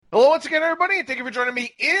Hello once again, everybody, and thank you for joining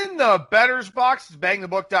me in the Bettor's Box. It's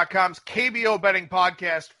BangTheBook.com's KBO betting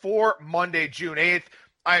podcast for Monday, June 8th.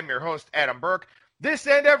 I am your host, Adam Burke. This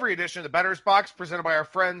and every edition of the Bettor's Box presented by our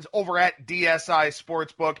friends over at DSI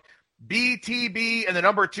Sportsbook. BTB and the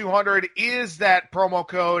number 200 is that promo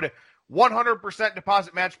code. 100%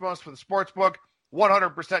 deposit match bonus for the Sportsbook,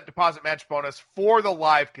 100% deposit match bonus for the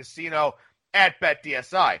live casino at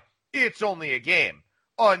BetDSI. It's only a game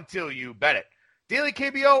until you bet it. Daily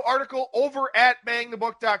KBO article over at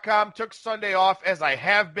BangTheBook.com. Took Sunday off, as I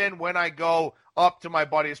have been when I go up to my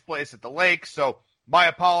buddy's place at the lake. So my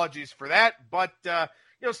apologies for that. But,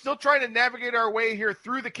 still trying to navigate our way here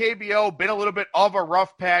through the KBO. Been a little bit of a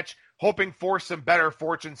rough patch. Hoping for some better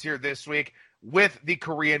fortunes here this week with the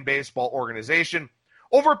Korean Baseball Organization.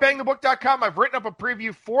 Over at BangTheBook.com, I've written up a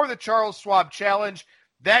preview for the Charles Schwab Challenge.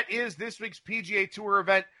 That is this week's PGA Tour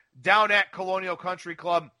event down at Colonial Country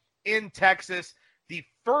Club in Texas. The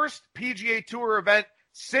first PGA Tour event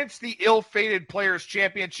since the ill-fated Players'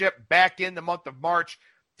 Championship back in the month of March.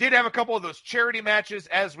 Did have a couple of those charity matches,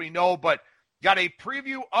 as we know, but got a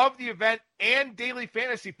preview of the event and daily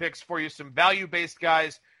fantasy picks for you, some value-based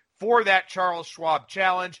guys for that Charles Schwab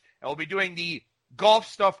Challenge. And we'll be doing the golf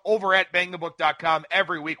stuff over at BangTheBook.com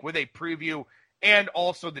every week with a preview and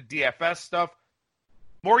also the DFS stuff.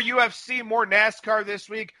 More UFC, more NASCAR this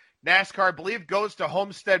week. NASCAR, I believe, goes to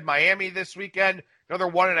Homestead, Miami this weekend. Another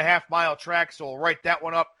 1.5 mile track, so we'll write that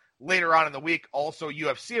one up later on in the week. Also,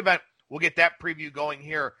 UFC event. We'll get that preview going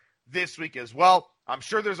here this week as well. I'm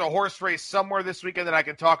sure there's a horse race somewhere this weekend that I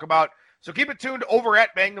can talk about. So keep it tuned over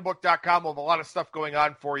at BangTheBook.com. We'll have a lot of stuff going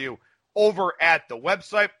on for you over at the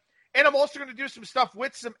website. And I'm also going to do some stuff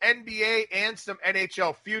with some NBA and some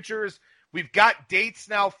NHL futures. We've got dates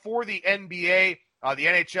now for the NBA. The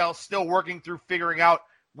NHL still working through figuring out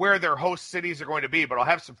where their host cities are going to be. But I'll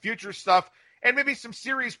have some future stuff and maybe some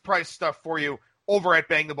series price stuff for you over at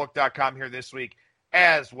BangTheBook.com here this week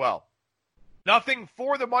as well. Nothing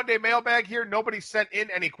for the Monday mailbag here. Nobody sent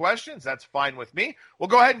in any questions. That's fine with me. We'll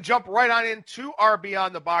go ahead and jump right on into our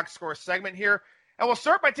Beyond the Box Score segment here. And we'll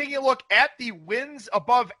start by taking a look at the wins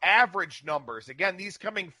above average numbers. Again, these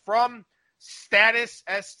coming from Status,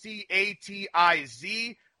 S-T-A-T-I-Z.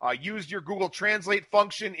 Use your Google Translate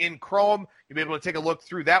function in Chrome. You'll be able to take a look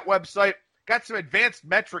through that website. Got some advanced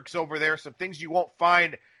metrics over there, some things you won't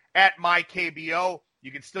find at my KBO.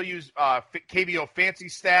 You can still use KBO Fancy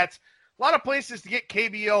Stats. A lot of places to get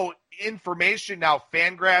KBO information now.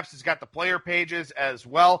 Fangraphs has got the player pages as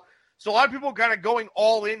well. So a lot of people kind of going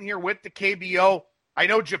all in here with the KBO. I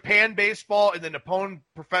know Japan Baseball and the Nippon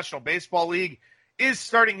Professional Baseball League is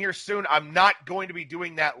starting here soon. I'm not going to be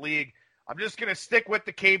doing that league. I'm just going to stick with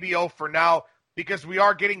the KBO for now because we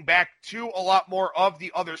are getting back to a lot more of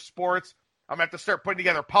the other sports. I'm going to have to start putting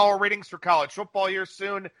together power ratings for college football here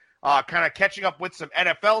soon, kind of catching up with some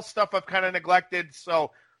NFL stuff I've kind of neglected.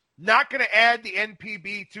 So not going to add the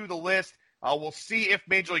NPB to the list. We'll see if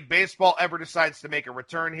Major League Baseball ever decides to make a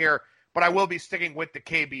return here, but I will be sticking with the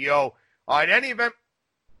KBO. In any event,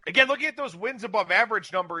 again, looking at those wins above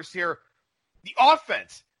average numbers here, the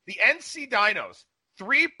offense, the NC Dinos,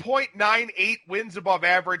 3.98 wins above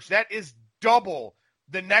average. That is double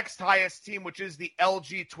the next highest team, which is the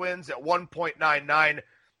LG Twins at 1.99.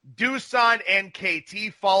 Doosan and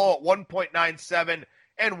KT follow at 1.97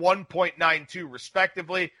 and 1.92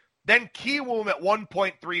 respectively. Then Kiwoom at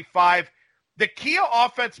 1.35. The Kia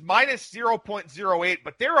offense minus 0.08,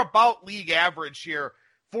 but they're about league average here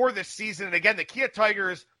for the season. And again, the Kia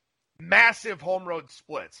Tigers, massive home road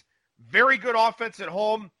splits. Very good offense at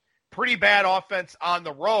home, pretty bad offense on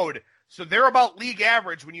the road. So they're about league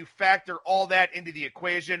average when you factor all that into the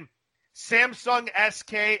equation. Samsung,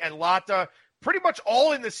 SK, and Lotte, pretty much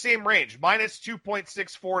all in the same range, minus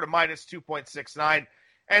 2.64 to minus 2.69.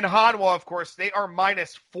 And Hanwha, of course, they are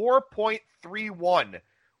minus 4.31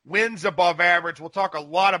 wins above average. We'll talk a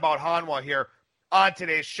lot about Hanwha here on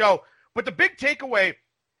today's show. But the big takeaway,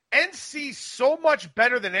 NC so much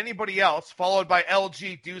better than anybody else, followed by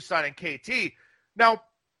LG, Doosan, and KT. Now,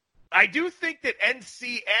 I do think that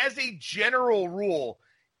NC, as a general rule,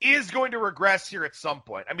 is going to regress here at some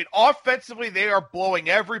point. I mean, offensively, they are blowing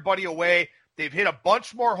everybody away. They've hit a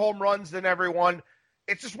bunch more home runs than everyone.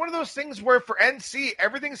 It's just one of those things where for NC,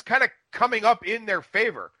 everything's kind of coming up in their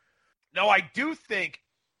favor. Now, I do think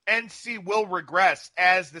NC will regress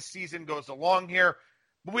as the season goes along here,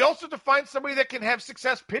 but we also have to find somebody that can have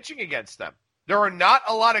success pitching against them. There are not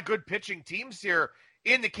a lot of good pitching teams here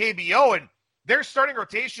in the KBO, and their starting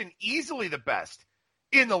rotation easily the best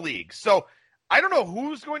in the league. So I don't know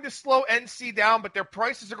who's going to slow NC down, but their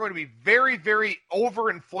prices are going to be very, very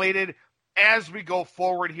overinflated as we go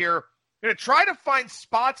forward here. Going to try to find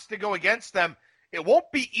spots to go against them. It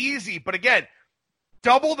won't be easy, but again,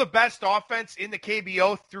 double the best offense in the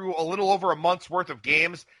KBO through a little over a month's worth of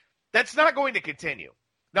games. That's not going to continue.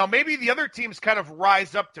 Now, maybe the other teams kind of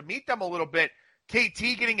rise up to meet them a little bit.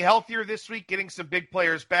 KT getting healthier this week, getting some big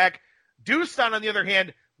players back. Doosan, on the other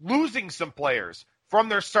hand, losing some players from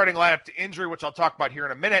their starting lineup to injury, which I'll talk about here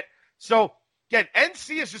in a minute. So, again,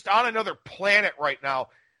 NC is just on another planet right now.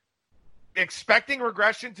 Expecting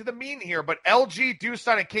regression to the mean here, but LG,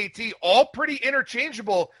 Doosan, and KT all pretty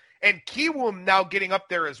interchangeable, and Kiwoom now getting up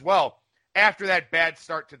there as well after that bad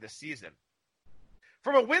start to the season.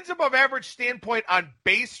 From a wins above average standpoint on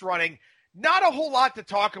base running, not a whole lot to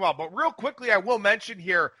talk about, but real quickly I will mention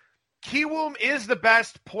here, Kiwoom is the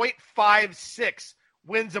best, 0.56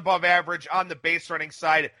 wins above average on the base running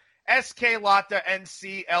side. SK, Lotte,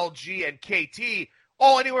 NC, LG, and KT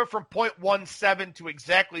all anywhere from 0.17 to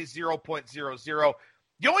exactly 0.00.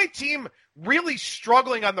 The only team really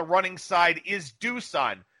struggling on the running side is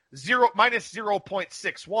Doosan, minus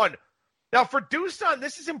 0.61. Now, for Doosan,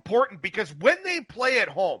 this is important because when they play at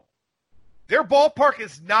home, their ballpark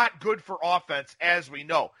is not good for offense, as we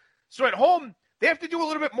know. So at home, they have to do a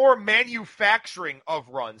little bit more manufacturing of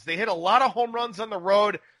runs. They hit a lot of home runs on the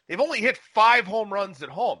road. They've only hit 5 home runs at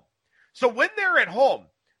home. So when they're at home,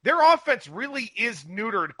 their offense really is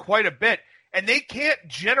neutered quite a bit, and they can't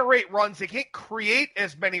generate runs. They can't create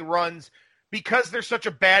as many runs because they're such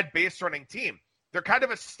a bad base running team. They're kind of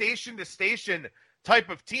a station-to-station type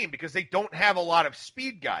of team because they don't have a lot of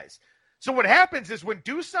speed guys. So what happens is when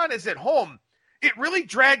Doosan is at home, it really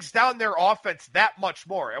drags down their offense that much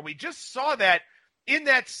more. And we just saw that in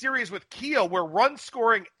that series with Kia where run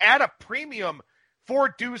scoring at a premium for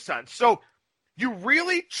Doosan. So you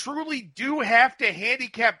really, truly do have to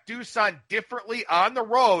handicap Doosan differently on the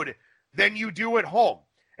road than you do at home.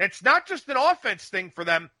 And it's not just an offense thing for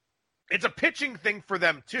them. It's a pitching thing for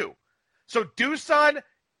them too. So Doosan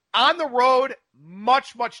on the road,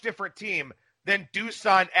 much, much different team than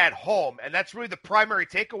Doosan at home. And that's really the primary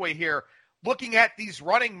takeaway here, looking at these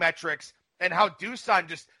running metrics and how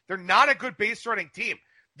Doosan they're not a good base running team.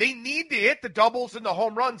 They need to hit the doubles and the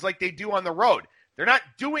home runs like they do on the road. They're not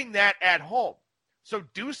doing that at home. So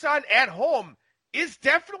Doosan at home is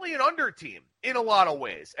definitely an under team in a lot of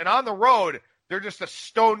ways. And on the road, they're just a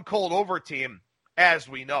stone cold over team, as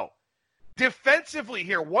we know. Defensively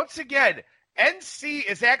here, once again, NC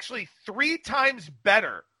is actually 3 times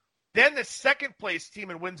better than the second place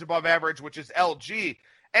team in wins above average, which is LG.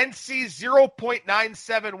 NC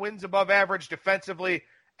 0.97 wins above average defensively.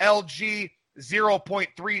 LG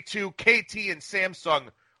 0.32. KT and Samsung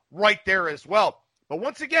right there as well. But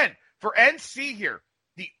once again, for NC here,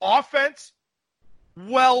 the offense,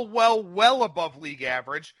 well above league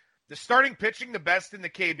average. The starting pitching, the best in the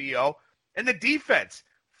KBO. And the defense,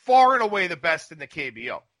 far and away the best in the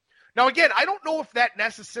KBO. Now, again, I don't know if that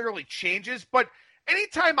necessarily changes, but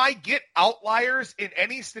anytime I get outliers in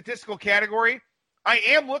any statistical category, I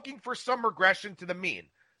am looking for some regression to the mean.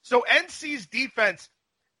 So NC's defense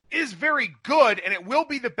is very good, and it will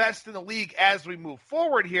be the best in the league as we move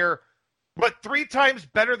forward here. But 3 times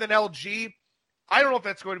better than LG, I don't know if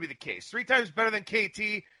that's going to be the case. 3 times better than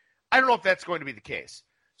KT, I don't know if that's going to be the case.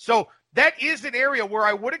 So that is an area where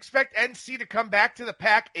I would expect NC to come back to the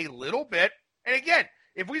pack a little bit. And again,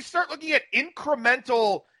 if we start looking at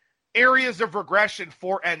incremental areas of regression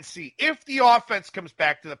for NC, if the offense comes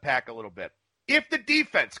back to the pack a little bit, if the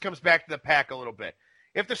defense comes back to the pack a little bit,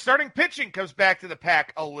 if the starting pitching comes back to the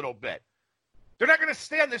pack a little bit, they're not going to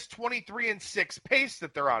stay on this 23-6 pace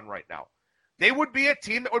that they're on right now. They would be a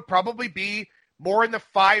team that would probably be more in the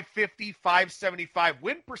 550, 575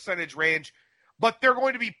 win percentage range, but they're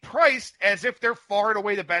going to be priced as if they're far and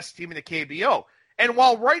away the best team in the KBO. And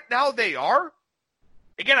while right now they are,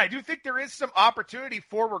 again, I do think there is some opportunity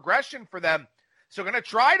for regression for them. So going to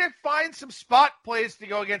try to find some spot plays to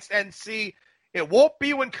go against NC. It won't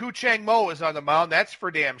be when Kuchang Mo is on the mound, that's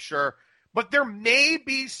for damn sure. But there may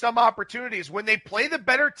be some opportunities when they play the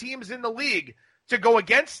better teams in the league to go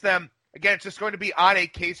against them. Again, it's just going to be on a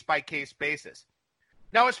case-by-case basis.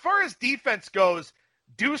 Now, as far as defense goes,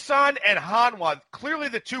 Doosan and Hanwha, clearly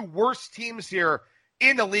the 2 worst teams here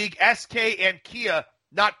in the league. SK and Kia,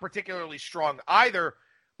 not particularly strong either.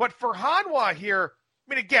 But for Hanwha here,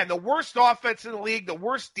 I mean, again, the worst offense in the league, the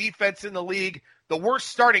worst defense in the league, the worst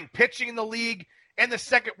starting pitching in the league, and the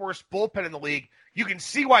second worst bullpen in the league. You can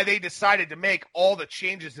see why they decided to make all the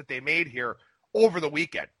changes that they made here over the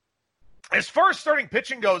weekend. As far as starting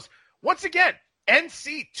pitching goes, once again,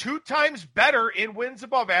 NC 2 times better in wins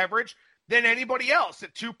above average than anybody else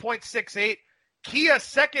at 2.68. Kia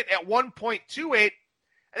second at 1.28.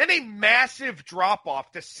 and then a massive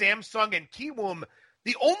drop-off to Samsung and Kiwoom,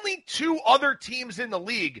 the only two other teams in the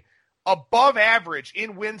league above average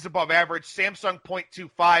in wins above average, Samsung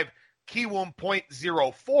 0.25, Kiwoom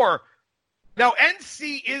 0.04. Now,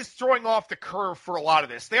 NC is throwing off the curve for a lot of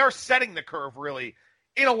this. They are setting the curve, really,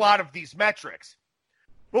 in a lot of these metrics.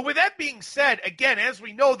 But with that being said, again, as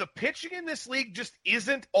we know, the pitching in this league just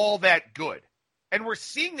isn't all that good. And we're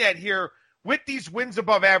seeing that here with these wins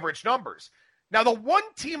above average numbers. Now, the one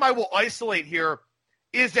team I will isolate here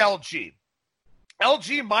is LG.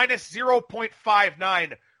 LG minus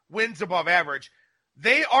 0.59 wins above average.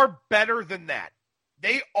 They are better than that.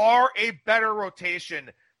 They are a better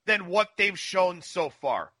rotation than what they've shown so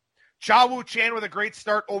far. Cha Woo Chan with a great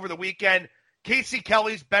start over the weekend. Casey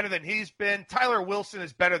Kelly's better than he's been. Tyler Wilson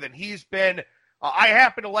is better than he's been. I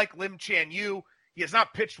happen to like Lim Chan Yu. He has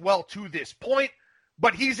not pitched well to this point,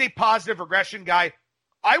 but he's a positive regression guy.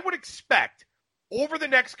 I would expect over the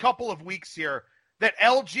next couple of weeks here that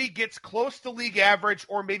LG gets close to league average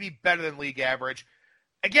or maybe better than league average.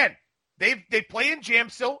 Again, they play in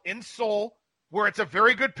Jamsil, in Seoul, where it's a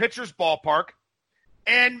very good pitcher's ballpark.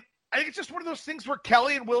 And I think it's just one of those things where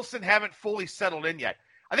Kelly and Wilson haven't fully settled in yet.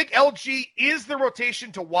 I think LG is the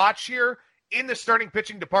rotation to watch here in the starting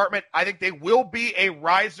pitching department. I think they will be a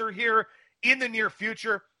riser here in the near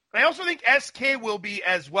future. And I also think SK will be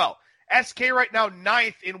as well. SK right now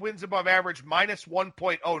 9th in wins above average, minus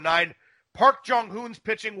 1.09. Park Jong-hoon's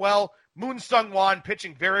pitching well. Moon Sung-wan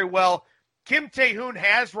pitching very well. Kim Tae-hoon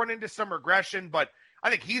has run into some regression, but I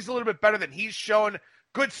think he's a little bit better than he's shown.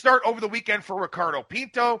 Good start over the weekend for Ricardo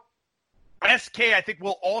Pinto. SK, I think,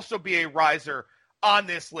 will also be a riser on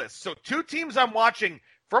this list. So two teams I'm watching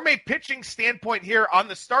from a pitching standpoint here on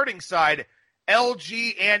the starting side,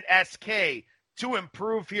 LG and SK, to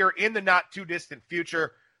improve here in the not-too-distant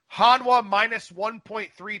future. Hanwha minus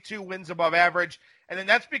 1.32 wins above average, and then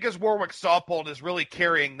that's because Warwick Saupold is really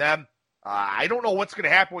carrying them. I don't know what's going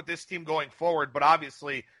to happen with this team going forward, but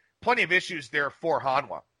obviously plenty of issues there for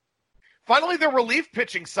Hanwha. Finally, the relief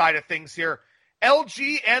pitching side of things here.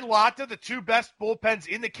 LG and Lotte, the two best bullpens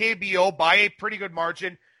in the KBO by a pretty good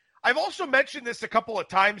margin. I've also mentioned this a couple of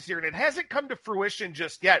times here, and it hasn't come to fruition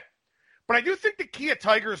just yet. But I do think the Kia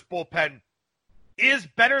Tigers bullpen is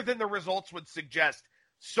better than the results would suggest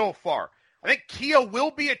so far. I think Kia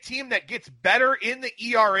will be a team that gets better in the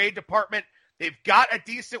ERA department. They've got a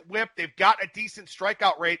decent whip. They've got a decent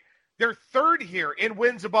strikeout rate. They're third here in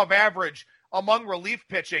wins above average among relief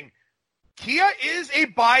pitching. Kia is a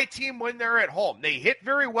buy team when they're at home. They hit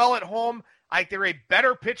very well at home. I think they're a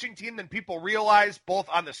better pitching team than people realize, both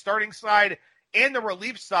on the starting side and the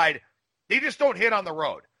relief side. They just don't hit on the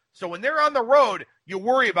road. So when they're on the road, you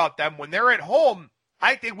worry about them. When they're at home,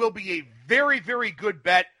 I think they will be a very, very good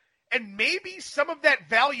bet. And maybe some of that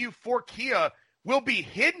value for Kia will be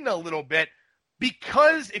hidden a little bit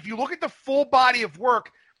because if you look at the full body of work,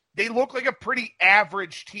 they look like a pretty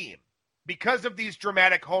average team because of these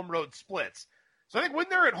dramatic home road splits. So I think when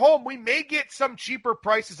they're at home, we may get some cheaper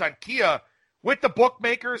prices on Kia with the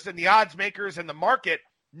bookmakers and the odds makers and the market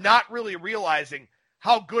not really realizing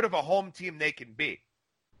how good of a home team they can be.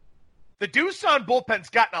 The Doosan bullpen's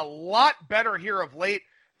gotten a lot better here of late.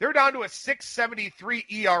 They're down to a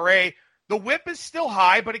 6.73 ERA. The whip is still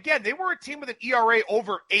high, but again, they were a team with an ERA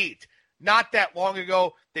over 8 not that long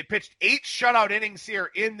ago. They pitched 8 shutout innings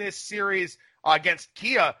here in this series against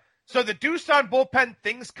Kia. So the Doosan bullpen,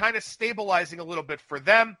 things kind of stabilizing a little bit for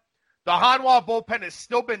them. The Hanwha bullpen has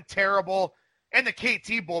still been terrible, and the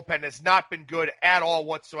KT bullpen has not been good at all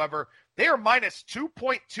whatsoever. They are minus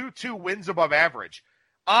 2.22 wins above average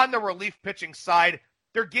on the relief pitching side.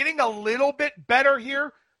 They're getting a little bit better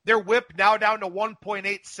here. Their whip now down to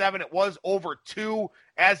 1.87. It was over 2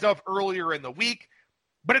 as of earlier in the week.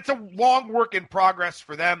 But it's a long work in progress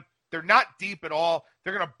for them. They're not deep at all.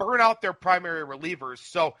 They're going to burn out their primary relievers.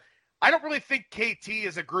 So I don't really think KT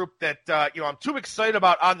is a group that I'm too excited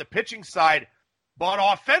about on the pitching side. But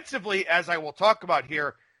offensively, as I will talk about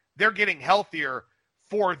here, they're getting healthier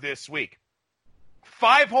for this week.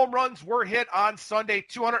 5 home runs were hit on Sunday,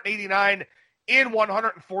 289 in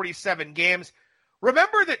 147 games.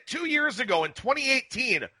 Remember that 2 years ago in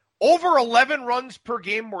 2018, over 11 runs per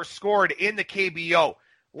game were scored in the KBO.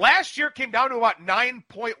 Last year came down to about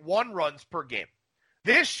 9.1 runs per game.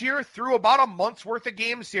 This year, through about a month's worth of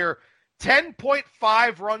games here,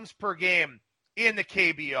 10.5 runs per game in the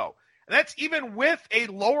KBO. And that's even with a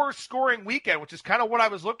lower scoring weekend, which is kind of what I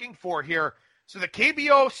was looking for here. So the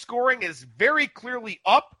KBO scoring is very clearly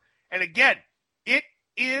up. And again, it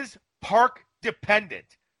is park dependent.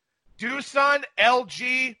 Doosan,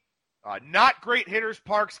 LG, not great hitters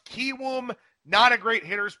parks. Kiwoom, not a great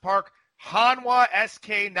hitters park. Hanwha,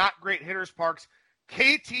 SK, not great hitters parks.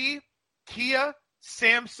 KT, Kia,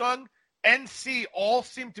 Samsung, NC all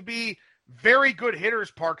seem to be very good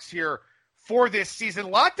hitters parks here for this season.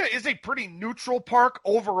 Lotte is a pretty neutral park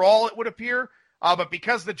overall, it would appear, but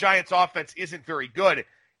because the Giants' offense isn't very good,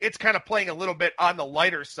 it's kind of playing a little bit on the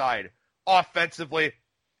lighter side offensively.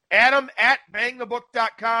 Adam at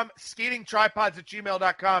bangthebook.com,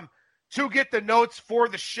 skatingtripods@gmail.com to get the notes for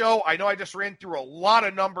the show. I know I just ran through a lot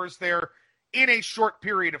of numbers there in a short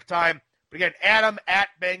period of time. But again, Adam at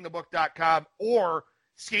bangthebook.com or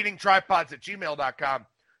skatingtripods@gmail.com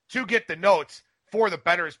to get the notes for the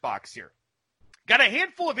Bettor's Box here. Got a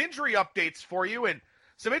handful of injury updates for you and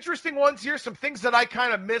some interesting ones here, some things that I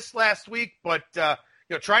kind of missed last week, but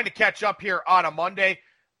trying to catch up here on a Monday.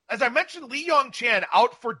 As I mentioned, Lee Young Chan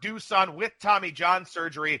out for Doosan with Tommy John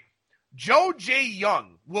surgery. Joe J.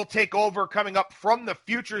 Young will take over coming up from the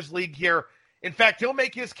Futures League here. In fact, he'll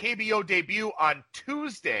make his KBO debut on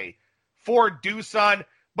Tuesday for Doosan.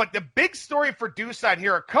 But the big story for Doosan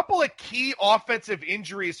here, a couple of key offensive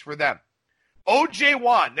injuries for them. O.J.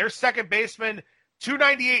 Wan, their second baseman,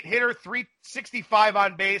 298 hitter, 365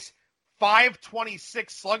 on base,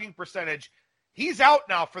 526 slugging percentage. He's out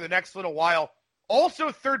now for the next little while.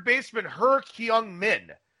 Also, third baseman Her Kyung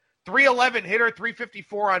Min, 311 hitter,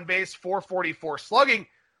 354 on base, 444 slugging.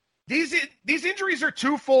 These injuries are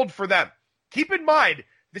twofold for them. Keep in mind,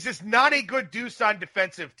 this is not a good Doosan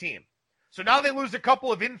defensive team. So now they lose a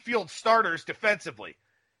couple of infield starters defensively.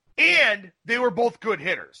 And they were both good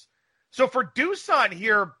hitters. So for Doosan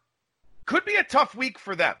here, could be a tough week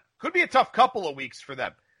for them. Could be a tough couple of weeks for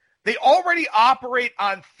them. They already operate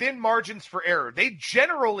on thin margins for error. They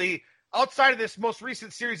generally, outside of this most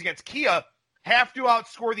recent series against Kia, have to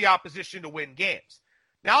outscore the opposition to win games.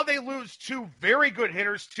 Now they lose two very good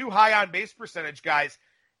hitters, two high on base percentage guys,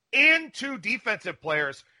 and two defensive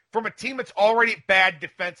players from a team that's already bad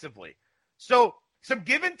defensively. So some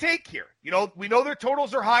give and take here. We know their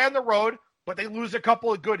totals are high on the road, but they lose a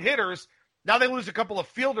couple of good hitters. Now they lose a couple of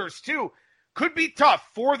fielders too. Could be tough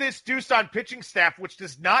for this Doosan pitching staff, which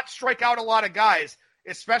does not strike out a lot of guys,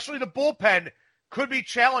 especially the bullpen. Could be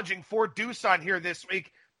challenging for Doosan here this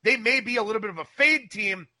week. They may be a little bit of a fade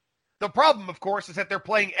team. The problem, of course, is that they're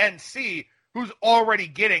playing NC, who's already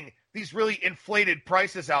getting these really inflated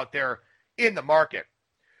prices out there in the market.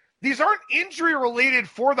 These aren't injury-related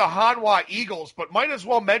for the Hanwha Eagles, but might as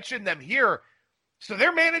well mention them here. So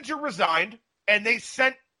their manager resigned, and they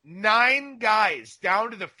sent 9 guys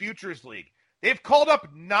down to the Futures League. They've called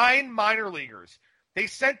up 9 minor leaguers. They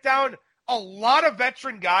sent down a lot of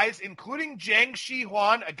veteran guys, including Jiang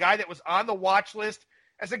Shi-Huan, a guy that was on the watch list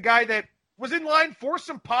as a guy that was in line for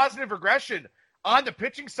some positive regression on the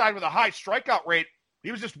pitching side with a high strikeout rate.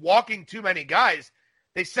 He was just walking too many guys.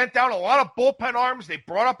 They sent down a lot of bullpen arms. They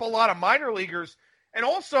brought up a lot of minor leaguers, and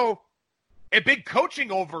also a big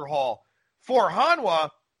coaching overhaul for Hanwha.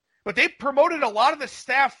 But they promoted a lot of the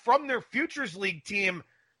staff from their Futures League team.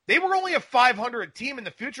 They were only a 500 team in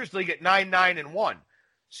the Futures League at 9-9-1.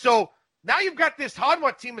 So now you've got this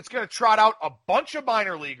Hanwha team that's going to trot out a bunch of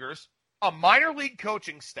minor leaguers, a minor league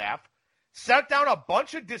coaching staff, sent down a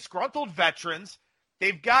bunch of disgruntled veterans.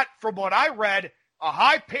 They've got, from what I read, a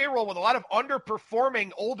high payroll with a lot of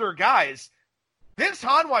underperforming older guys. This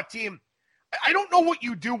Hanwha team, I don't know what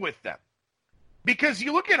you do with them. Because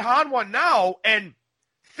you look at Hanwha now, and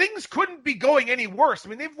things couldn't be going any worse. I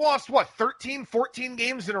mean, they've lost, 13, 14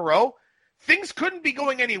 games in a row? Things couldn't be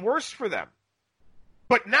going any worse for them.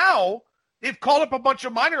 But now, they've called up a bunch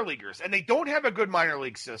of minor leaguers, and they don't have a good minor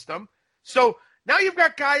league system. So now you've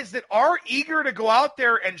got guys that are eager to go out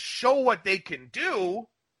there and show what they can do.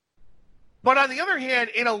 But on the other hand,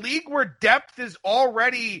 in a league where depth is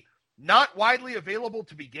already not widely available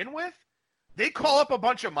to begin with, they call up a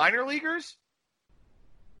bunch of minor leaguers.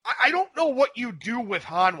 I don't know what you do with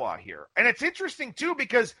Hanwha here. And it's interesting, too,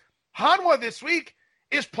 because Hanwha this week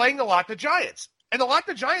is playing the Lotte Giants. And the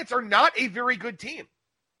Lotte Giants are not a very good team.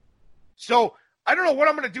 So I don't know what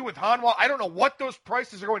I'm going to do with Hanwha. I don't know what those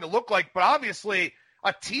prices are going to look like. But obviously,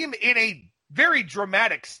 a team in a very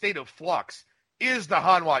dramatic state of flux is the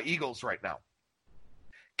Hanwha Eagles right now.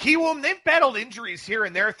 Kiwoom, they've battled injuries here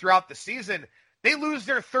and there throughout the season. They lose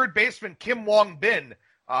their third baseman, Kim Wong-bin.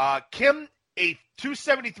 Kim, a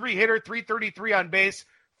 273 hitter, 333 on base,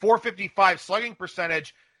 455 slugging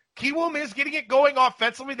percentage. Kiwoom is getting it going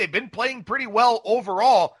offensively. They've been playing pretty well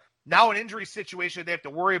overall. Now an injury situation they have to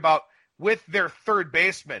worry about with their third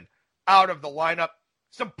baseman out of the lineup.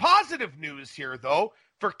 Some positive news here, though,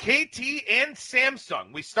 for KT and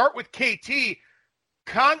Samsung. We start with KT.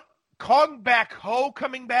 Kong Bak Ho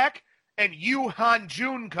coming back and Yu Han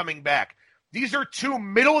Jun coming back. These are two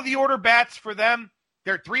middle-of-the-order bats for them.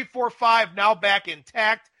 They're 3-4-5 now back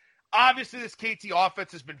intact. Obviously, this KT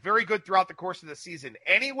offense has been very good throughout the course of the season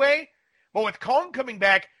anyway. But with Kong coming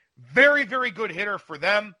back, very, very good hitter for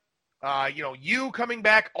them. Yu coming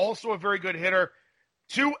back, also a very good hitter.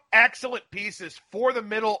 Two excellent pieces for the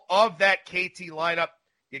middle of that KT lineup.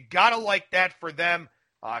 You got to like that for them.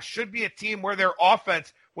 Should be a team where their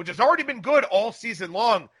offense, which has already been good all season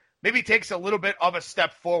long, maybe takes a little bit of a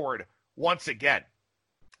step forward once again.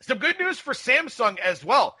 Some good news for Samsung as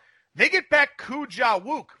well. They get back Koo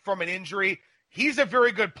Ja-wook from an injury. He's a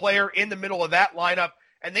very good player in the middle of that lineup,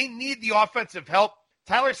 and they need the offensive help.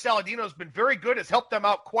 Tyler Saladino has been very good, has helped them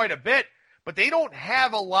out quite a bit, but they don't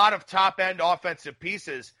have a lot of top-end offensive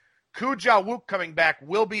pieces. Koo Ja-wook coming back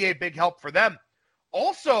will be a big help for them.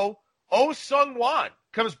 Also, Oh Sung-hwan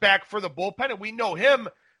comes back for the bullpen, and we know him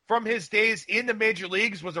from his days in the major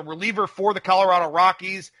leagues, was a reliever for the Colorado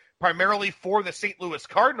Rockies, primarily for the St. Louis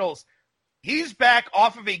Cardinals. He's back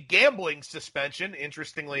off of a gambling suspension,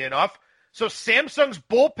 interestingly enough. So Samsung's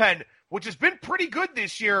bullpen, which has been pretty good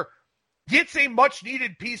this year, gets a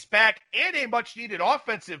much-needed piece back and a much-needed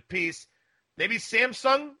offensive piece. Maybe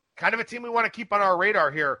Samsung, kind of a team we want to keep on our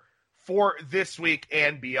radar here for this week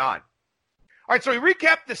and beyond. All right, so we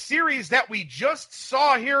recap the series that we just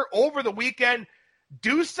saw here over the weekend.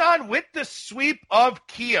 Doosan with the sweep of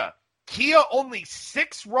Kia. Kia only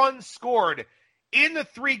 6 runs scored in the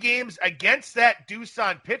 3 games against that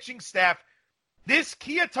Doosan pitching staff. This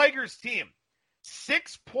Kia Tigers team,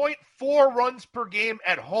 6.4 runs per game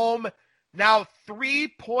at home, now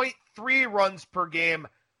 3.3 runs per game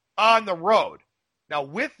on the road. Now,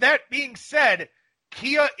 with that being said,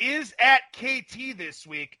 Kia is at KT this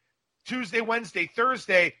week, Tuesday, Wednesday,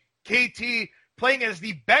 Thursday. KT playing as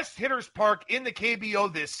the best hitters park in the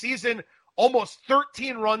KBO this season, almost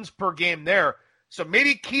 13 runs per game there. So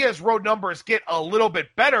maybe Kia's road numbers get a little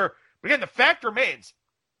bit better. But again, the fact remains,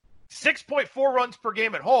 6.4 runs per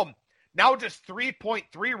game at home, now just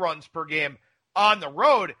 3.3 runs per game on the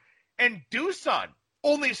road. And Doosan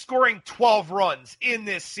only scoring 12 runs in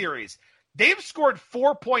this series. They've scored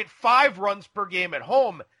 4.5 runs per game at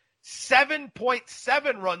home,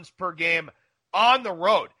 7.7 runs per game on the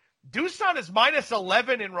road. Doosan is minus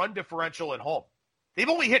 11 in run differential at home. They've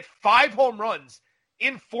only hit 5 home runs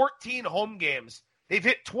in 14 home games. They've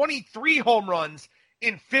hit 23 home runs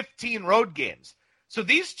in 15 road games. So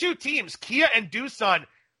these two teams, Kia and Doosan,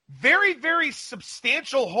 very, very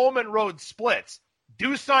substantial home and road splits.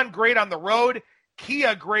 Doosan great on the road,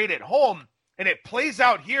 Kia great at home, and it plays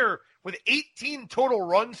out here with 18 total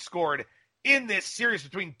runs scored in this series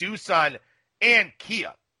between Doosan and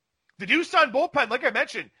Kia. The Doosan bullpen, like I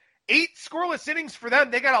mentioned, 8 scoreless innings for them.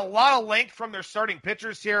 They got a lot of length from their starting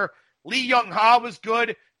pitchers here. Lee Young-ha was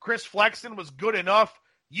good. Chris Flexen was good enough.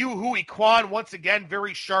 Yu Hui Kwan, once again,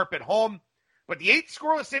 very sharp at home. But the 8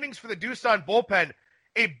 scoreless innings for the Doosan bullpen,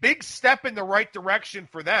 a big step in the right direction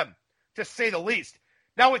for them, to say the least.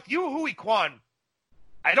 Now, with Yu Hui Kwan,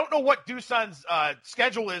 I don't know what Doosan's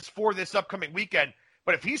schedule is for this upcoming weekend,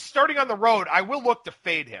 but if he's starting on the road, I will look to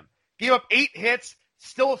fade him. Gave up 8 hits,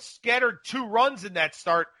 still scattered 2 runs in that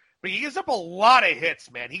start, but he gives up a lot of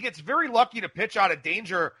hits, man. He gets very lucky to pitch out of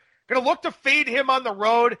danger. Going to look to fade him on the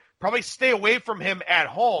road, probably stay away from him at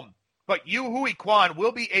home. But Yu Hui Kwan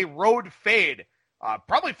will be a road fade,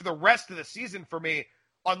 probably for the rest of the season for me,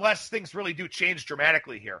 unless things really do change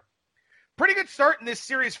dramatically here. Pretty good start in this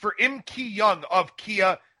series for Im Ki-young of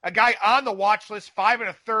Kia, a guy on the watch list, 5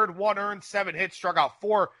 1/3, 1 earned, 7 hits, struck out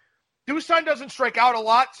 4. Doosan doesn't strike out a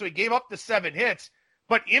lot, so he gave up the 7 hits.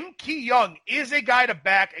 But Im Ki-young is a guy to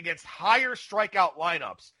back against higher strikeout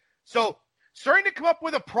lineups. So starting to come up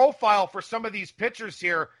with a profile for some of these pitchers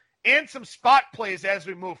here and some spot plays as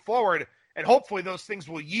we move forward, and hopefully those things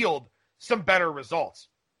will yield some better results.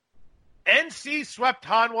 NC swept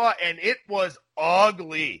Hanwha, and it was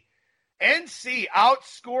ugly. NC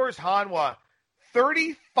outscores Hanwha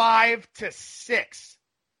 35-6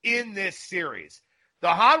 in this series. The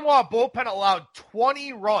Hanwha bullpen allowed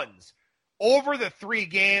 20 runs over the 3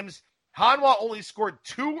 games. Hanwha only scored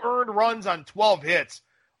 2 earned runs on 12 hits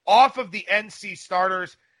off of the NC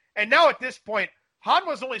starters. And now at this point,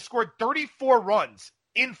 Hanwha's only scored 34 runs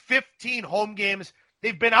in 15 home games.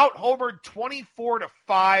 They've been out-homered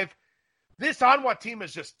 24-5. This Hanwha team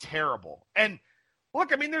is just terrible. And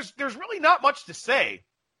look, I mean, there's really not much to say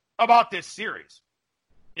about this series.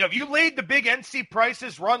 You know, if you laid the big NC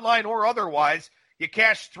prices, run line or otherwise, you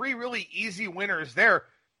cashed 3 really easy winners there.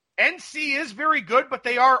 NC is very good, but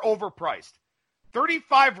they are overpriced.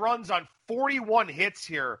 35 runs on 41 hits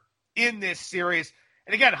here in this series.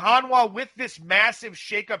 And again, Hanwha with this massive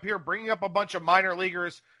shakeup here, bringing up a bunch of minor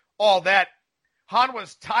leaguers, all that,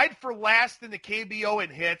 Hanwha's tied for last in the KBO in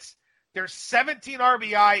hits. There's 17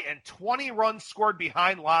 RBI and 20 runs scored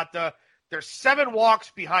behind Lotte. There's 7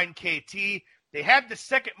 walks behind KT. They have the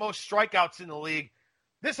second most strikeouts in the league.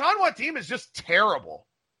 This Hanwha team is just terrible.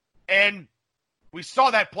 And we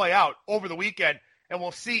saw that play out over the weekend, and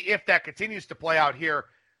we'll see if that continues to play out here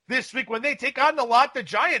this week when they take on the Lotte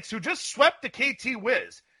Giants, who just swept the KT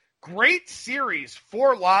Wiz. Great series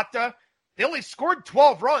for Lotte. They only scored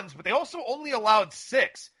 12 runs, but they also only allowed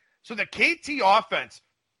 6. So the KT offense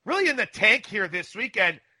really in the tank here this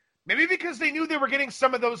weekend, maybe because they knew they were getting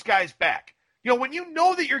some of those guys back. You know, when you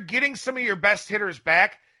know that you're getting some of your best hitters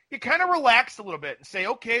back, you kind of relax a little bit and say,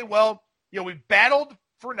 okay, well, you know, we've battled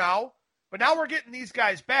for now, but now we're getting these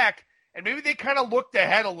guys back. And maybe they kind of looked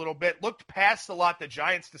ahead a little bit, looked past a lot the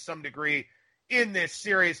Giants to some degree in this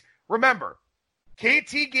series. Remember,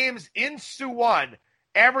 KT games in Suwon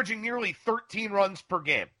averaging nearly 13 runs per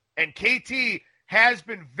game. And KT has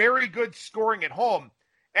been very good scoring at home,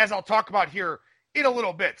 as I'll talk about here in a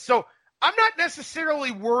little bit. So I'm not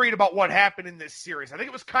necessarily worried about what happened in this series. I think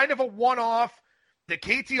it was kind of a one-off. The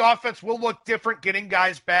KT offense will look different getting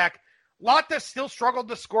guys back. Lotte still struggled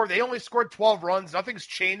to score. They only scored 12 runs. Nothing's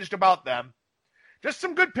changed about them. Just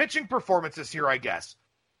some good pitching performances here, I guess.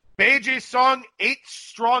 Bae-Jae Sung, 8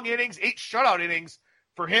 strong innings, 8 shutout innings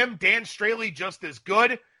for him. Dan Straley just as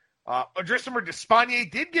good. Adrisamer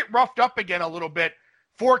Despaigne did get roughed up again a little bit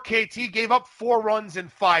for KT. Gave up 4 runs in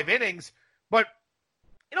 5 innings. But,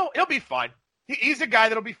 you know, he'll be fine. He's a guy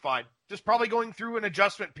that'll be fine. Just probably going through an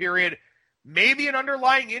adjustment period. Maybe an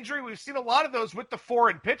underlying injury. We've seen a lot of those with the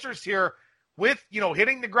foreign pitchers here with, you know,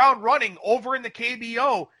 hitting the ground running over in the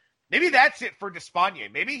KBO. Maybe that's it for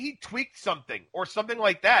Despaigne. Maybe he tweaked something or something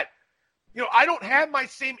like that. You know, I don't have my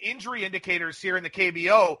same injury indicators here in the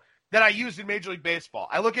KBO that I use in Major League Baseball.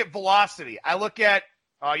 I look at velocity. I look at,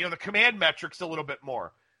 the command metrics a little bit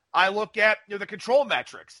more. I look at, the control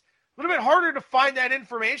metrics. A little bit harder to find that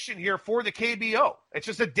information here for the KBO. It's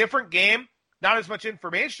just a different game, not as much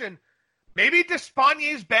information. Maybe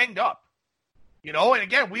Despaigne's banged up, and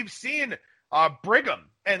again, we've seen Brigham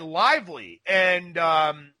and Lively and,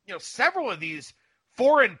 several of these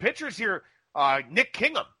foreign pitchers here, Nick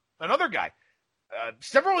Kingham, another guy,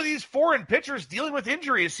 several of these foreign pitchers dealing with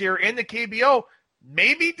injuries here in the KBO.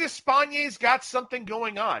 Maybe Despaigne's got something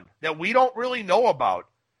going on that we don't really know about.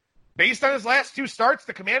 Based on his last 2 starts,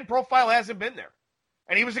 the command profile hasn't been there.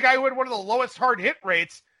 And he was a guy who had one of the lowest hard hit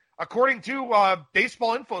rates, according to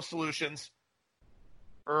Baseball Info Solutions.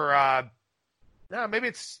 Or, no, maybe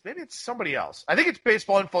it's somebody else. I think it's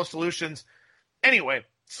Baseball Info Solutions. Anyway,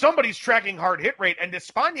 somebody's tracking hard hit rate, and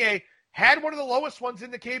Despaigne had one of the lowest ones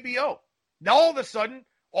in the KBO. Now all of a sudden,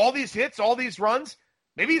 all these hits, all these runs,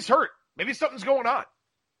 maybe he's hurt. Maybe something's going on.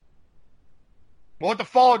 We'll have to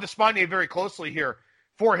follow Despaigne very closely here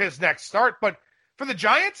for his next start. But for the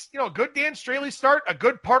Giants, a good Dan Straley start, a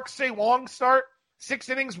good Park Se-Wong start, 6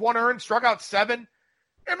 innings, 1 earned, struck out 7.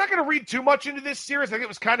 I'm not going to read too much into this series. I think it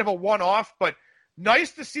was kind of a one-off, but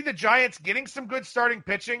nice to see the Giants getting some good starting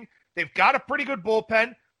pitching. They've got a pretty good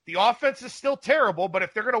bullpen. The offense is still terrible, but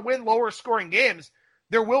if they're going to win lower-scoring games,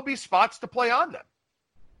 there will be spots to play on them.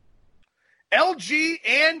 LG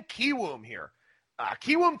and Kiwoom here.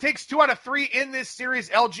 Kiwoom takes 2 out of 3 in this series.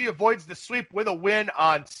 LG avoids the sweep with a win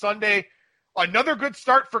on Sunday. Another good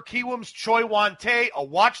start for Kiwoom's Choi Wan-tae, a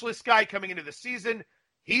watch list guy coming into the season.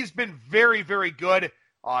 He's been very, very good.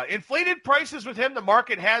 Inflated prices with him. The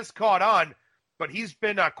market has caught on, but he's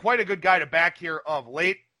been quite a good guy to back here of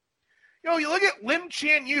late. You look at Lim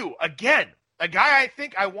Chan-yu, again, a guy I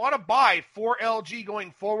think I want to buy for LG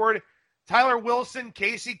going forward. Tyler Wilson,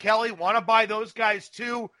 Casey Kelly, want to buy those guys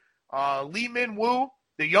too. Lee Min-woo,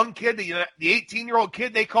 the young kid, the 18-year-old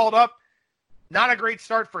kid they called up. Not a great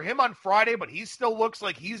start for him on Friday, but he still looks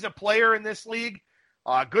like he's a player in this league.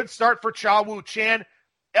 Good start for Cha Woo Chan.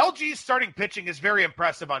 LG's starting pitching is very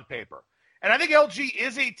impressive on paper. And I think LG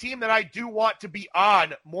is a team that I do want to be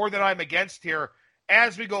on more than I'm against here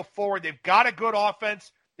as we go forward. They've got a good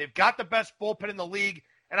offense. They've got the best bullpen in the league.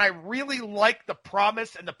 And I really like the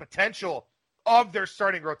promise and the potential of their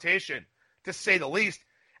starting rotation, to say the least.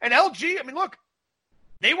 And LG, look,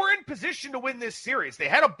 they were in position to win this series. They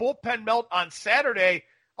had a bullpen melt on Saturday,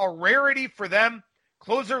 a rarity for them.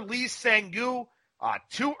 Closer Lee Sang-gu,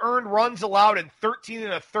 2 earned runs allowed in 13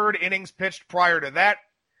 1/3 innings pitched prior to that.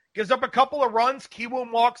 Gives up a couple of runs.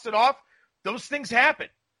 Kiwoom walks it off. Those things happen.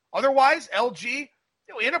 Otherwise, LG,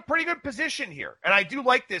 in a pretty good position here. And I do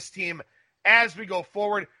like this team as we go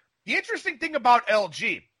forward. The interesting thing about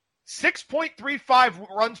LG, 6.35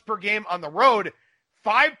 runs per game on the road,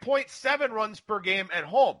 5.7 runs per game at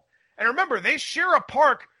home. And remember, they share a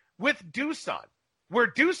park with Doosan, where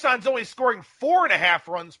Doosan's only scoring 4.5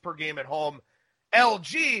 runs per game at home,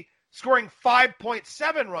 LG scoring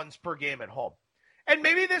 5.7 runs per game at home. And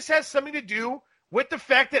maybe this has something to do with the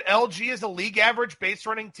fact that LG is a league average base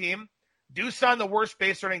running team, Doosan the worst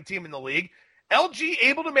base running team in the league. LG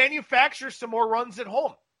able to manufacture some more runs at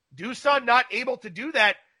home. Doosan not able to do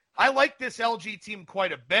that. I like this LG team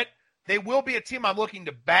quite a bit. They will be a team I'm looking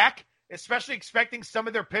to back, especially expecting some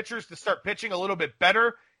of their pitchers to start pitching a little bit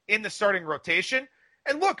better in the starting rotation.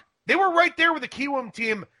 And look, they were right there with the Kiwoom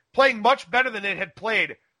team playing much better than it had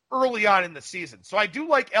played early on in the season. So I do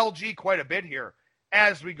like LG quite a bit here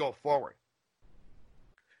as we go forward.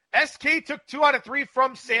 SK took 2 out of 3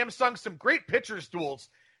 from Samsung. Some great pitchers duels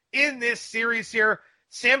in this series here.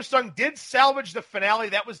 Samsung did salvage the finale.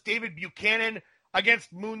 That was David Buchanan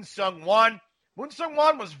against Moon Sung Won. Moon Sung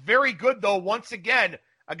Won was very good, though. Once again,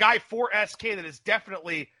 a guy for SK that is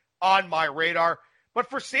definitely on my radar. But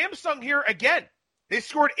for Samsung here, again, they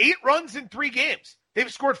scored 8 runs in 3 games.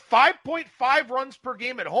 They've scored 5.5 runs per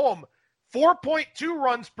game at home, 4.2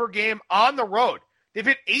 runs per game on the road. They've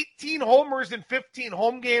hit 18 homers in 15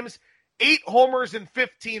 home games, 8 homers in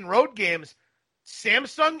 15 road games.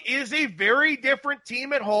 Samsung is a very different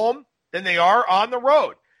team at home than they are on the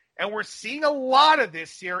road. And we're seeing a lot of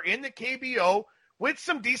this here in the KBO with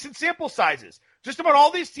some decent sample sizes. Just about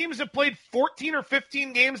all these teams have played 14 or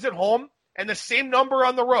 15 games at home and the same number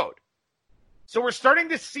on the road. So we're starting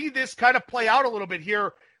to see this kind of play out a little bit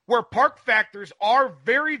here where park factors are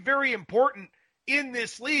very, very important in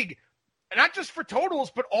this league. And not just for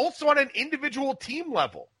totals, but also on an individual team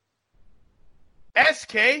level.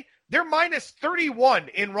 SK, they're minus 31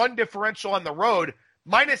 in run differential on the road,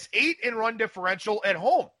 minus 8 in run differential at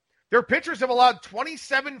home. Their pitchers have allowed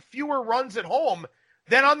 27 fewer runs at home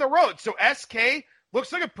than on the road. So SK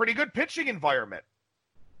looks like a pretty good pitching environment.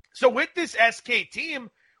 So with this SK team,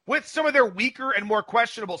 with some of their weaker and more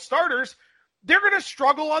questionable starters, they're going to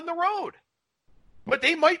struggle on the road. But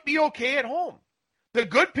they might be okay at home. The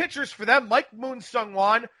good pitchers for them, like Moon Sung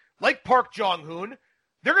Won, like Park Jong-hoon,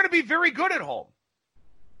 they're going to be very good at home.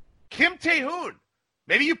 Kim Tae-hoon,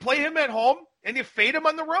 maybe you play him at home and you fade him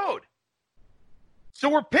on the road. So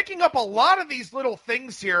we're picking up a lot of these little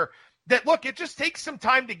things here that, look, it just takes some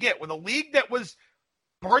time to get. With a league that was,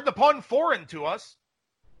 pardon the pun, foreign to us,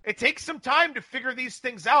 it takes some time to figure these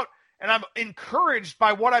things out, and I'm encouraged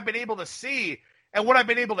by what I've been able to see and what I've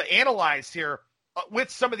been able to analyze here with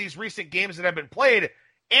some of these recent games that have been played,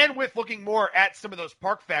 and with looking more at some of those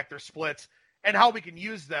park factor splits and how we can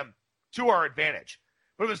use them to our advantage.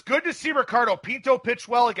 But it was good to see Ricardo Pinto pitch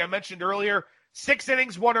well, like I mentioned earlier. 6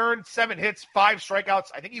 innings, 1 earned, 7 hits, 5 strikeouts.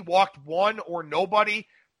 I think he walked 1 or nobody.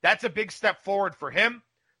 That's a big step forward for him.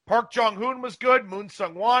 Park Jong-hoon was good. Moon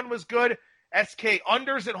Sung Won was good. SK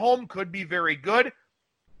unders at home could be very good.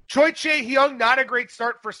 Choi Chae-hyung, not a great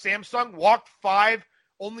start for Samsung. Walked 5,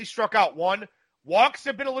 only struck out 1. Walks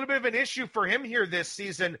have been a little bit of an issue for him here this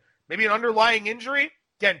season. Maybe an underlying injury.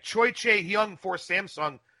 Again, Choi Chae-hyung for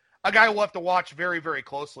Samsung, a guy we'll have to watch very, very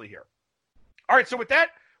closely here. All right, so with that,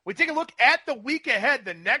 we take a look at the week ahead,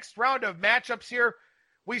 the next round of matchups here.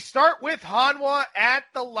 We start with Hanwha at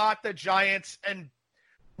the Lotte Giants. And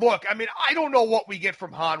look, I mean, I don't know what we get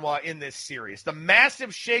from Hanwha in this series. The massive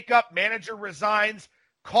shakeup, manager resigns,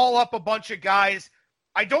 call up a bunch of guys.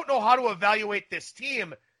 I don't know how to evaluate this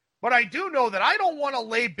team. But I do know that I don't want to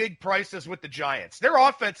lay big prices with the Giants. Their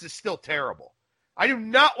offense is still terrible. I do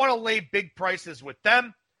not want to lay big prices with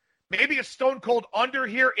them. Maybe a stone cold under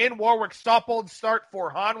here in Warwick Saupold start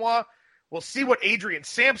for Hanwha. We'll see what Adrian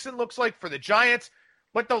Sampson looks like for the Giants.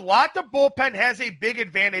 But the Lotte bullpen has a big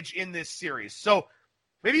advantage in this series. So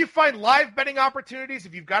maybe you find live betting opportunities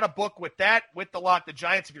if you've got a book with that, with the Lotte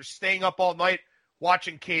Giants, if you're staying up all night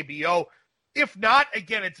watching KBO. If not,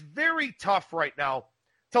 again, it's very tough right now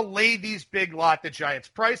to lay these big Lotte Giants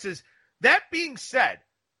prices. That being said,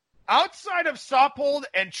 outside of Saupold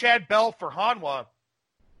and Chad Bell for Hanwha,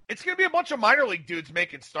 it's going to be a bunch of minor league dudes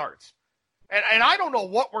making starts. And I don't know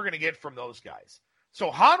what we're going to get from those guys. So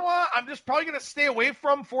Hanwha, I'm just probably going to stay away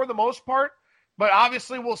from for the most part. But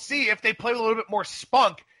obviously we'll see if they play with a little bit more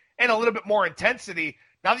spunk and a little bit more intensity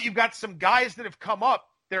now that you've got some guys that have come up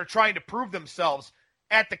that are trying to prove themselves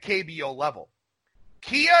at the KBO level.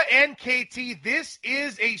 Kia and KT, this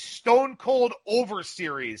is a stone cold over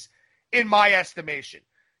series in my estimation.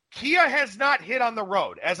 Kia has not hit on the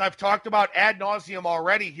road, as I've talked about ad nauseum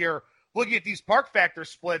already here, looking at these park factor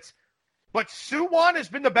splits. But Suwon has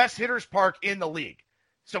been the best hitters park in the league.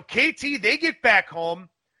 So KT, they get back home.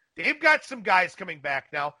 They've got some guys coming back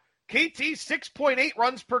now. KT, 6.8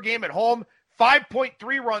 runs per game at home,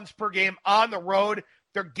 5.3 runs per game on the road.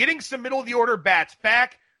 They're getting some middle of the order bats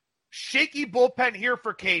back. Shaky bullpen here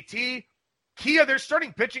for KT. Kia, their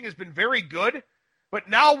starting pitching has been very good, but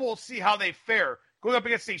now we'll see how they fare going up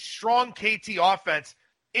against a strong KT offense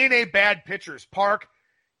in a bad pitcher's park.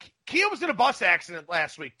 Kia was in a bus accident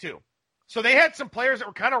last week, too. So they had some players that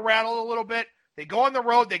were kind of rattled a little bit. They go on the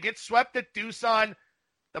road. They get swept at Doosan.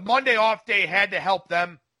 The Monday off day had to help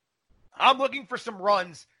them. I'm looking for some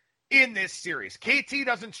runs in this series. KT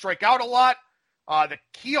doesn't strike out a lot. The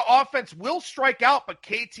Kia offense will strike out, but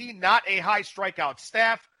KT not a high strikeout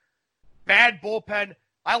staff. Bad bullpen.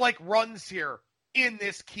 I like runs here in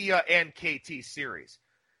this Kia and KT series.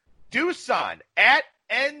 Doosan at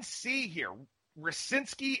NC here.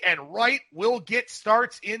 Rasinski and Wright will get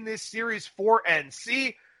starts in this series for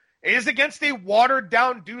NC. It is against a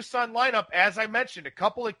watered-down Doosan lineup, as I mentioned. A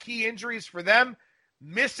couple of key injuries for them.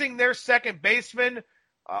 Missing their second baseman,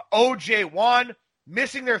 O.J. Wan.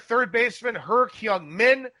 Missing their third baseman, Her Kyung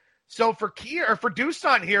Min. So for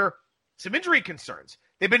Doosan here, some injury concerns.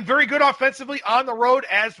 They've been very good offensively on the road,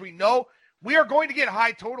 as we know. We are going to get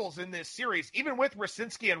high totals in this series, even with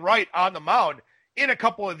Rasinski and Wright on the mound in a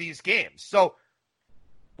couple of these games. So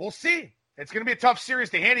we'll see. It's going to be a tough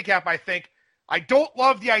series to handicap, I think. I don't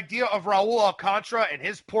love the idea of Raul Alcantara and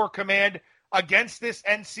his poor command against this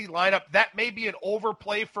NC lineup. That may be an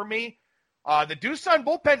overplay for me. The Doosan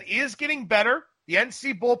bullpen is getting better. The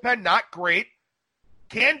NC bullpen, not great.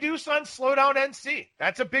 Can Doosan slow down NC?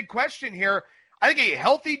 That's a big question here. I think a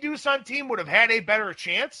healthy Doosan team would have had a better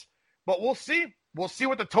chance, but we'll see. We'll see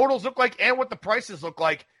what the totals look like and what the prices look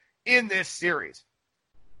like in this series.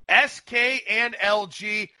 SK and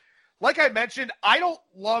LG. Like I mentioned, I don't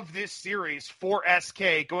love this series for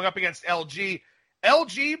SK going up against LG.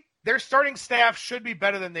 LG, their starting staff should be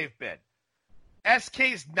better than they've been. SK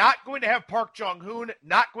is not going to have Park Jong-hoon,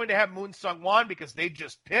 not going to have Moon Sung-won because they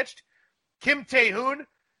just pitched. Kim Tae-hoon,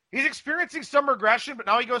 he's experiencing some regression, but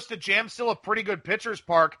now he goes to Jamsil, a pretty good pitcher's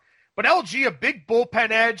park. But LG, a big bullpen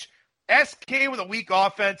edge. SK with a weak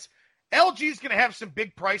offense. LG is going to have some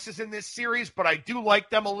big prices in this series, but I do like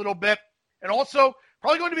them a little bit. And also,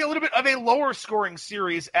 probably going to be a little bit of a lower scoring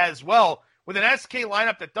series as well, with an SK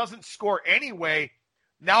lineup that doesn't score anyway,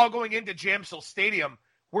 now going into Jamsil Stadium,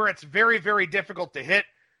 where it's very, very difficult to hit.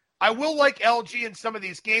 I will like LG in some of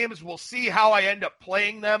these games. We'll see how I end up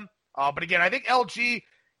playing them. But again, I think LG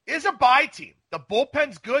is a buy team. The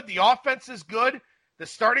bullpen's good. The offense is good. The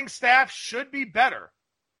starting staff should be better.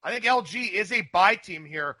 I think LG is a buy team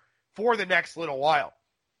here for the next little while.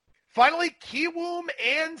 Finally, Kiwoom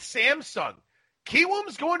and Samsung.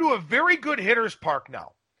 Kiwoom's going to a very good hitter's park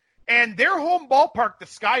now. And their home ballpark, the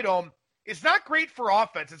Sky Dome, is not great for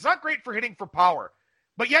offense. It's not great for hitting for power.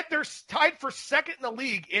 But yet they're tied for second in the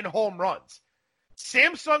league in home runs.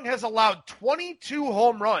 Samsung has allowed 22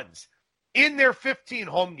 home runs in their 15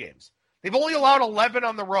 home games. They've only allowed 11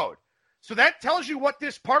 on the road. So that tells you what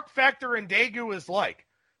this park factor in Daegu is like.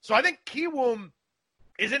 So I think Kiwoom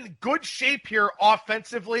is in good shape here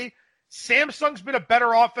offensively. Samsung's been a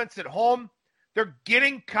better offense at home. They're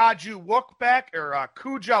getting Kuja Wook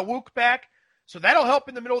back. So that'll help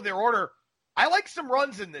in the middle of their order. I like some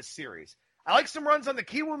runs in this series. I like some runs on the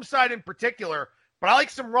Kiwoom side in particular, but I like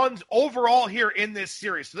some runs overall here in this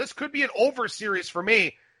series. So this could be an over series for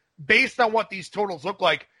me based on what these totals look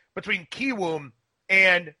like between Kiwoom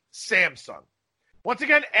and Samsung. Once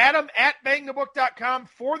again, Adam at bangthebook.com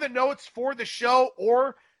for the notes for the show,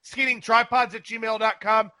 or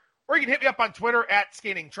skatingtripods@gmail.com, or you can hit me up on Twitter at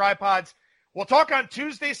skatingtripods. We'll talk on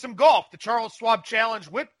Tuesday some golf, the Charles Schwab Challenge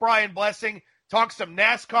with Brian Blessing. Talk some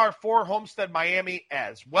NASCAR for Homestead Miami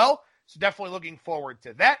as well. So definitely looking forward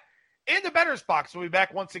to that. In the Bettor's Box, we'll be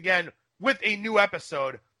back once again with a new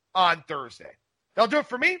episode on Thursday. That'll do it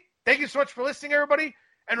for me. Thank you so much for listening, everybody.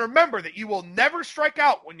 And remember that you will never strike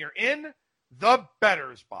out when you're in the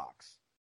Bettor's Box.